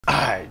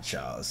Alright,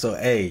 y'all. So,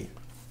 hey,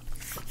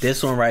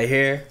 this one right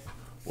here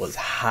was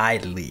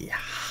highly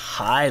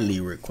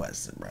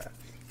requested, bro.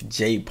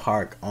 J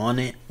Park on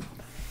it.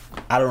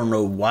 I don't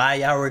know why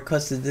y'all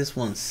requested this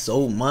one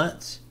so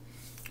much.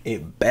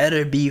 It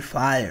better be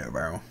fire,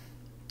 bro.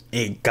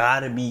 It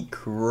gotta be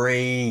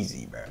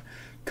crazy, bro.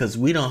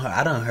 Cause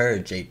I done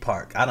heard J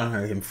Park. I done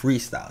heard him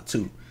freestyle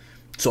too.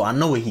 So I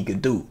know what he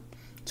could do.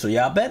 So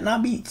y'all better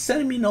not be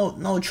sending me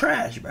no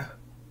trash, bro.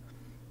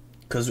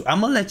 Cause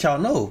I'm gonna let y'all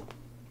know.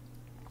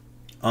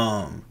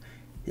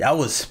 Y'all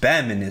was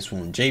spamming this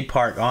one. J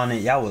Park on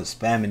it. Y'all was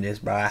spamming this,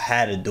 bro. I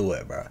had to do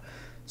it, bro.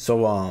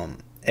 So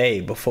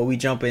hey, before we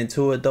jump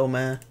into it though,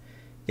 man,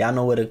 y'all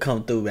know where to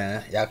come through,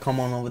 man. Y'all come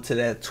on over to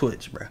that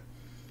Twitch, bro.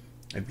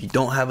 If you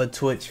don't have a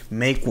Twitch,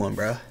 make one,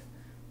 bro.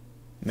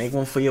 Make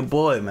one for your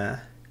boy, man.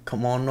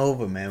 Come on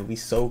over, man. We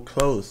so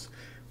close.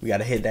 We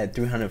gotta hit that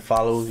 300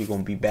 followers. We're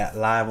gonna be back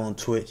live on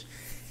Twitch.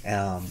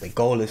 The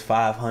goal is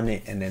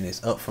 500, and then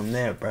it's up from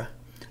there, bro.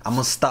 I'm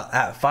gonna stop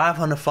at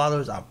 500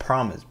 followers. I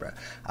promise, bro.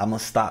 I'm gonna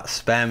stop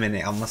spamming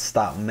it. I'm gonna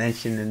stop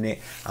mentioning it.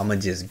 I'm gonna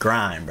just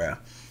grind, bro.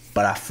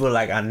 But I feel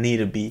like I need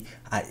to be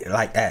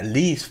like at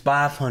least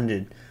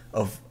 500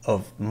 of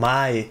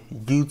my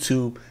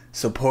YouTube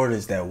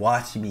supporters that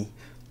watch me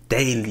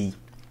daily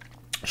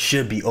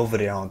should be over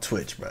there on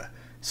Twitch, bro.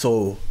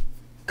 So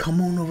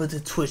come on over to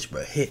Twitch,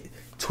 bro. Hit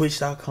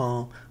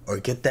twitch.com or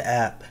get the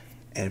app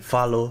and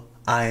follow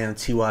I am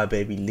TY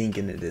baby, link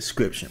in the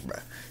description, bro.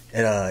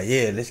 And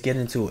yeah, let's get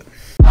into it.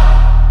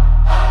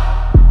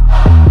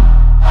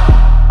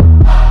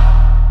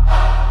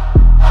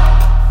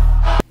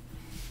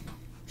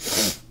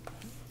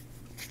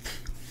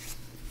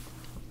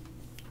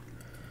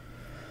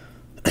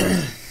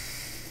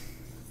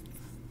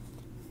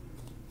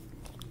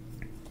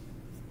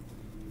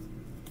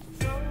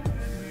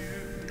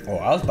 Oh,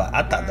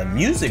 I thought the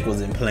music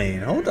wasn't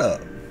playing. Hold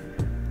up.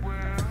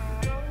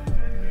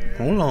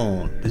 Hold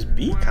on. This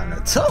beat kind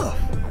of tough.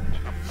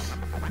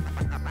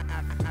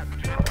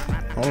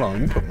 Hold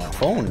on, you put my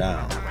phone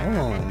down. Hold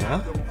on now.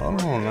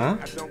 Hold on now.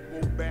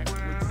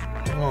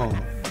 Hold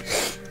on.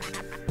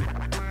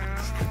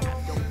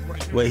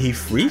 Wait, he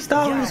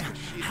freestyling?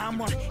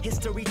 I'm a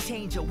history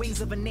changer,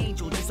 wings of an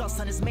angel. Jesus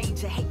on his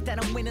manger. Hate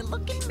that I'm winning,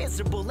 looking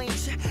miserable,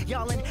 ain't ya?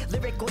 Y'all in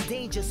lyrical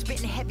danger,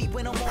 spitting heavy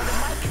when I'm on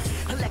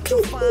the mic.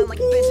 Electrifying like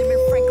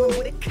Benjamin Franklin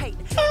with a kite.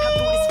 I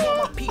do this for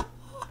my people.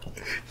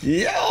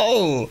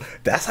 Yo,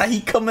 that's how he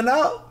coming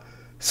out?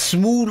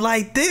 Smooth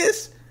like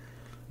this?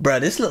 Bruh,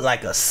 this look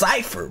like a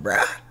cipher,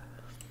 bruh.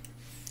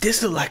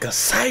 This look like a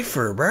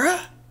cipher, bruh.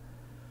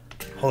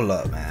 Hold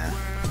up, man.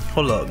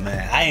 Hold up,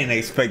 man. I didn't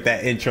expect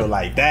that intro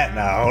like that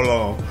now. Hold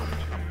on.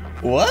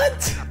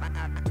 What?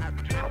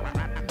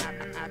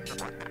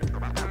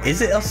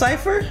 Is it a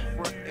cipher?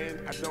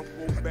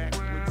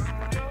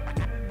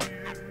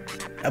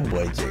 That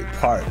boy J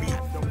Park,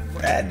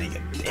 that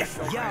nigga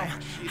different. Yo,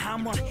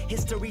 I'm a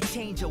history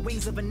changer,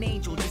 wings of an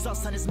angel.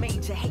 Jesus on his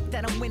manger. Hate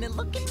that I'm winning,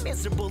 looking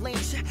miserable,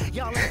 ain't ya?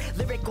 Y'all in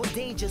lyrical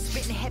danger,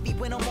 spitting heavy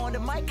when I'm on the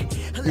mic.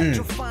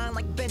 Electrifying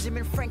like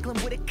Benjamin Franklin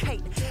with a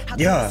kite. I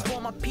do this for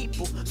my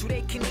people, so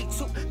they can eat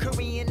soup,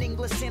 Korean,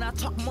 English, and I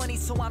talk money,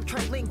 so I'm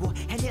trilingual.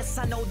 And yes,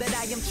 I know that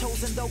I am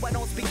chosen, though I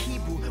don't speak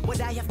Hebrew. What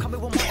I have coming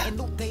with Martin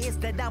Luther is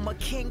that I'm a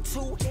king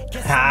too.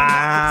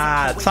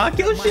 Talk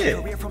your shit.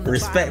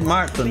 Respect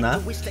Martin, nah.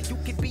 Wish that you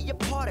could be a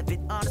part of it.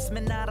 Honest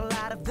man, not a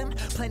lot of them.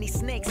 Plenty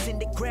snakes in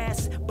the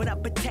grass, but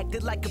I'm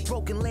protected like a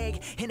broken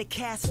leg in a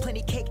cast.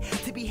 Plenty cake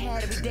to be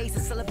had every day's a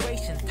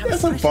celebration.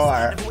 That's a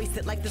bar.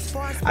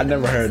 I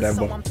never heard that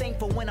before. I'm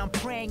thankful when I'm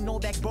praying, no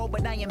back bro,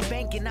 but I am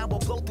banking. I will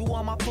blow through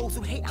all my foes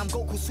who hate. I'm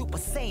Goku Super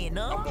Saiyan,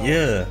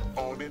 yeah.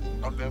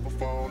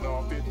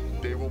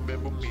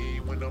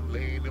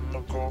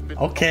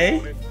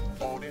 Okay.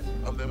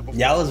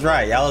 Y'all was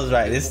right. Y'all was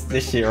right.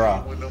 This shit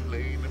raw.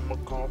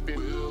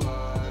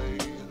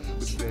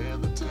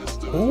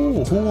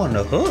 Ooh, who on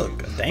the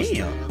hook?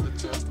 Damn.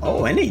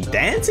 Oh, and he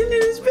dancing in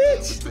this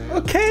bitch?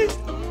 Okay.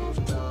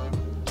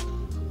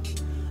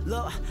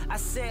 Look, I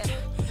said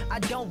I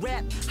don't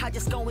rap, I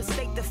just go and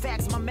state the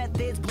facts. My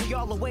methods blew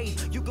y'all away.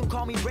 You can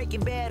call me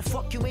Breaking Bad,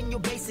 fuck you in your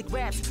basic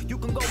raps. You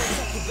can go and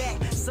take it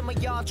back. Some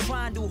of y'all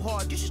trying too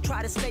hard, you should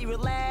try to stay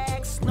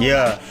relaxed. No,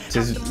 yeah,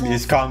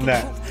 just calm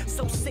down.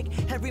 So sick,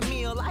 every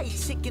meal I eat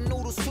chicken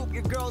noodle soup.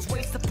 Your girl's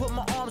ways to put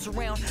my arms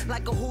around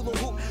like a hula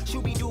hoop.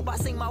 Shooby doo, I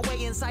sing my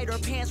way inside her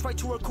pants right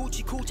to her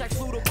coochie cooch. I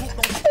flew the coop.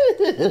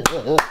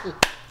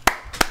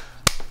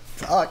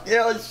 Talk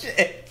your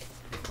shit.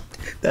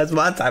 That's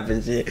my type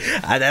of shit.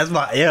 That's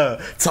my,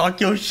 yeah. Talk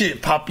your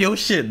shit. Pop your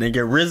shit,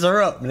 nigga. Rizz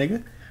her up,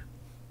 nigga.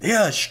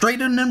 Yeah,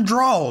 straighten them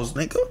draws,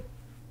 nigga.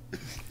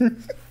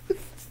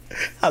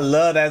 I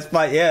love that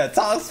spice. Yeah,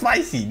 talk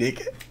spicy,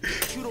 nigga.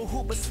 You the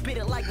hoop, but spit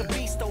it like a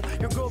beast, though.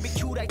 Your girl be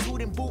cute, I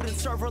toot and boot and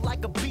serve her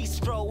like a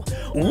bistro.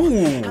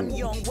 Ooh, I'm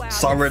young, wild,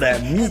 serve her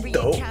that meat,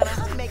 though.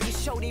 I make it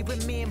show they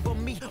remember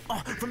me.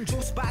 From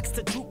juice box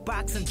to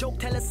jukebox and joke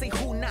tellers say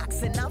who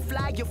knocks. And I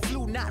fly, you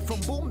flew not.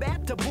 From boom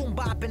bap to boom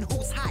bop and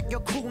who's hot,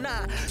 your crew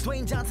not.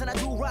 Dwayne Johnson, I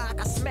do rock.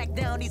 I smack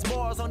down these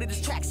bars onto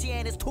this track, she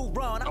ain't it's too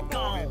raw and I'm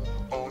gone.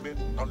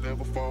 I'll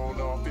never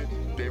fall off it.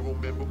 They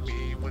remember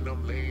me when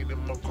I'm laying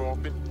in my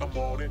coffin. I'm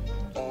on it,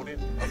 on it.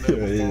 I'll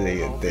never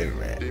fall off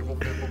it. They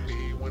remember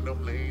me when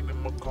I'm laying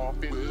in my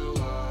coffin. Will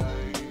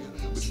I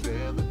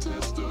withstand the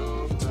test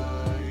of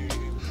time?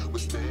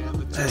 Withstand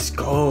the Let's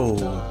go.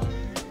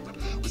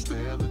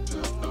 Withstand the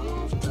test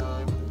of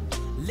time.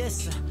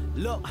 Listen,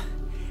 look.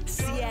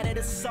 See out of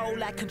the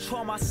soul, I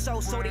control my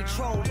soul, so they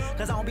troll.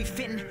 Cause I don't be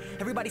fitting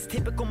everybody's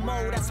typical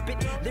mode. I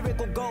spit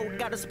lyrical gold,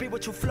 got a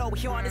spiritual flow.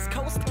 Here on this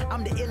coast,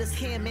 I'm the illest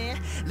here, man.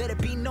 Let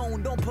it be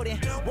known, don't put in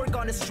work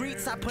on the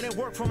streets. I put in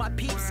work for my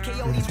peeps.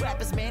 KO these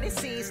rappers, man, they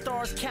seeing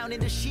stars counting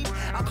the sheep.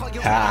 I'll call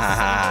you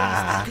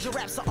cause your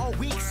raps are all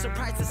weak.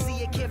 Surprised to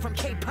see a kid from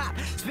K-pop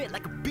spit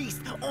like a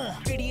beast.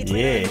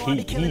 Yeah,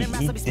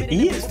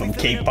 he is from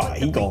K-pop.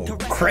 He going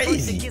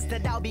crazy.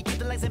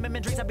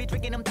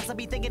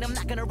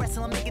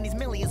 These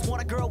millions,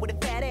 want a girl with a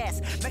fat ass,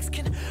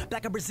 Mexican,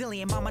 black or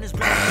Brazilian, my mind is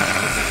brilliant.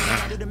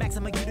 I do the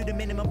maximum, you do the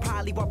minimum,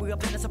 probably while we're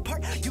us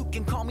apart. You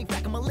can call me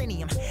back a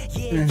millennium.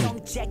 Yeah, young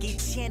Jackie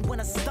Chan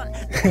when I stunt.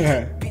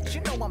 Bitch,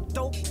 you know I'm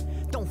dope.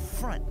 Don't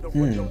front.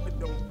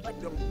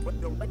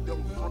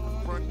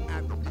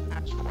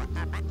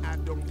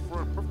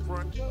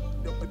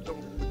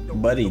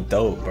 Buddy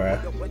dope,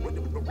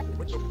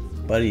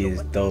 bruh. Buddy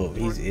is dope.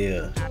 He's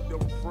ill.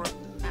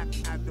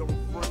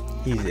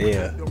 He's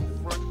ill.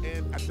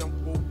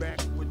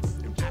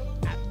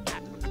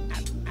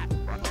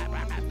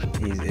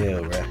 He's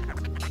ill, bruh.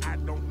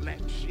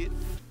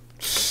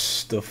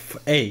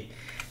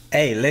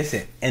 Hey,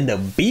 listen. And the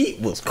beat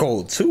was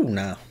cold too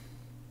now.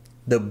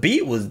 The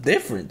beat was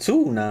different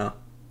too now.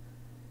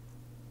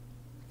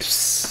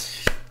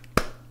 Shout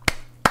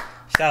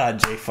out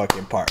J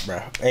fucking Park,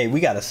 bro. Hey, we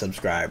gotta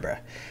subscribe, bro.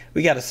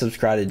 We gotta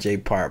subscribe to J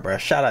Park, bro.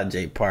 Shout out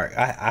J Park.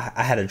 I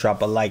had to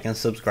drop a like and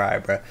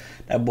subscribe, bro.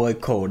 That boy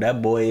cold.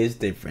 That boy is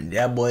different.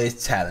 That boy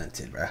is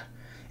talented, bro.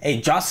 Hey,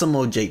 drop some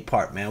more J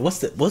Park, man. What's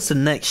the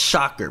next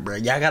shocker, bro?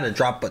 Y'all gotta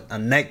drop a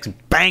next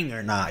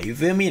banger now. You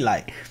feel me?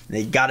 Like,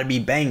 they gotta be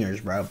bangers,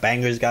 bro.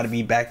 Bangers gotta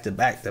be back to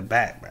back to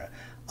back, bro.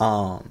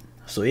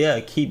 So yeah,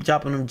 keep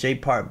dropping them J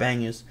Park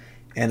bangers.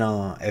 And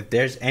if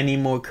there's any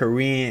more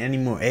Korean, any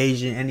more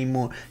Asian, any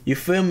more, you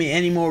feel me,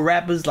 any more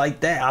rappers like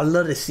that, I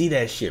love to see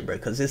that shit, bro.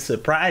 Cause it's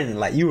surprising.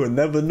 Like, you will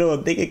never know a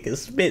nigga can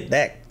spit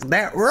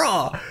that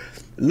raw,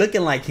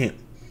 looking like him.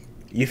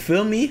 You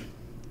feel me?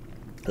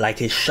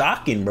 Like, it's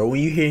shocking, bro,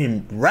 when you hear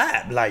him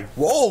rap. Like,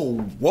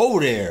 whoa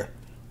there,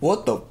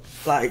 what the,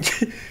 like,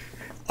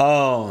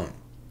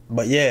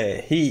 but yeah,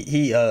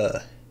 he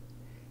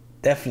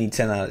definitely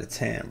 10 out of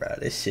 10, bro.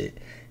 This shit,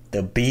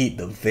 the beat,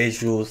 the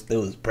visuals, there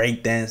was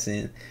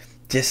breakdancing,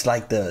 just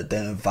like the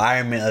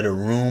environment of the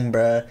room,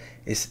 bro.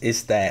 It's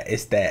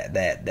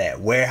that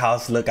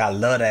warehouse look. I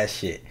love that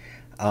shit.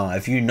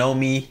 If you know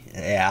me,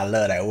 yeah, I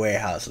love that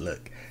warehouse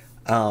look.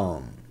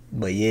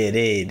 But yeah,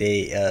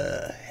 they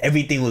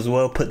everything was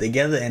well put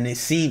together, and it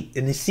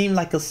seemed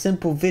like a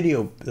simple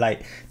video.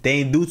 Like,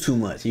 they ain't do too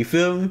much. You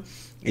feel me?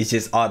 It's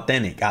just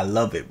authentic. I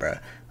love it, bro.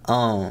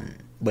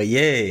 But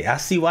yeah, I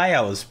see why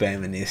I was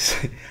spamming this.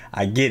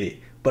 I get it.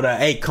 But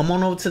hey, come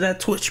on over to that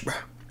Twitch, bro.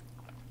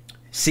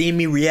 Seeing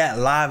me react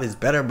live is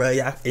better, bro.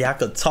 Y'all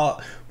could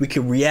talk. We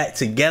can react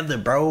together,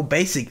 bro.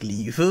 Basically,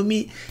 you feel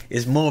me?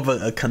 It's more of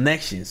a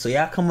connection. So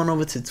y'all come on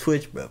over to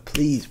Twitch, bro.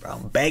 Please, bro.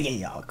 I'm begging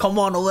y'all. Come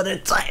on over to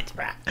Twitch,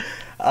 bro.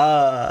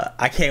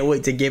 I can't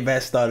wait to get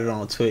back started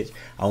on Twitch.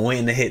 I'm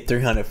waiting to hit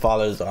 300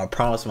 followers. I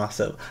promise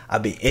myself.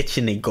 I've been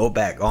itching to go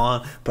back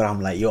on, but I'm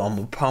like, yo,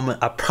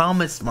 I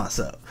promise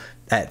myself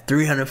at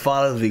 300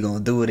 followers, we gonna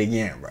do it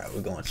again, bro.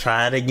 We're gonna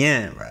try it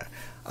again, bro.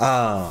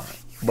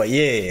 But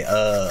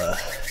yeah,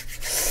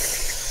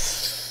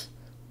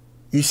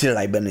 you should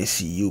like button and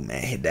see you,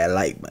 man. Hit that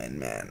like button,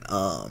 man.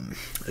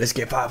 Let's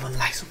get 500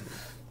 likes.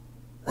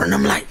 Run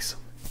them likes.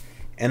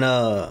 And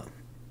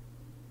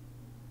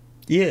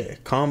yeah,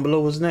 comment below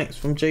what's next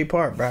from J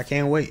Park, bro. I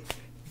can't wait.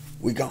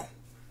 We gone.